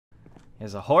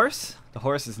Here's a horse. The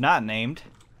horse is not named.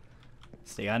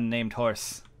 It's the unnamed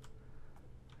horse.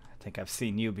 I think I've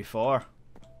seen you before.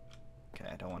 Okay,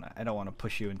 I don't wanna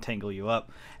push you and tangle you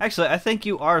up. Actually, I think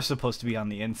you are supposed to be on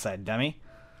the inside, dummy.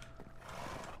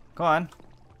 Go on.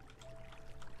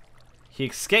 He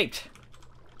escaped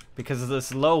because of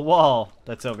this low wall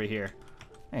that's over here.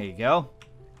 There you go.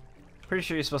 Pretty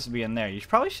sure you're supposed to be in there. You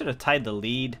probably should have tied the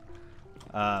lead,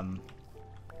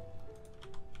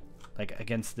 like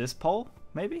against this pole,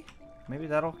 maybe? Maybe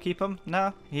that'll keep him?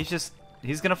 No, he's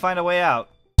gonna find a way out.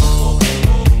 You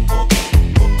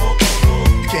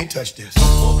can't touch this.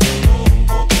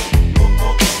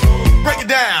 Break it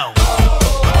down.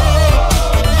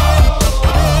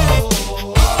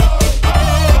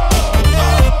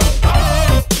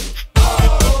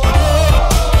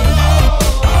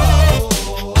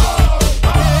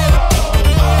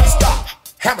 Stop.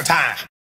 Hammer time.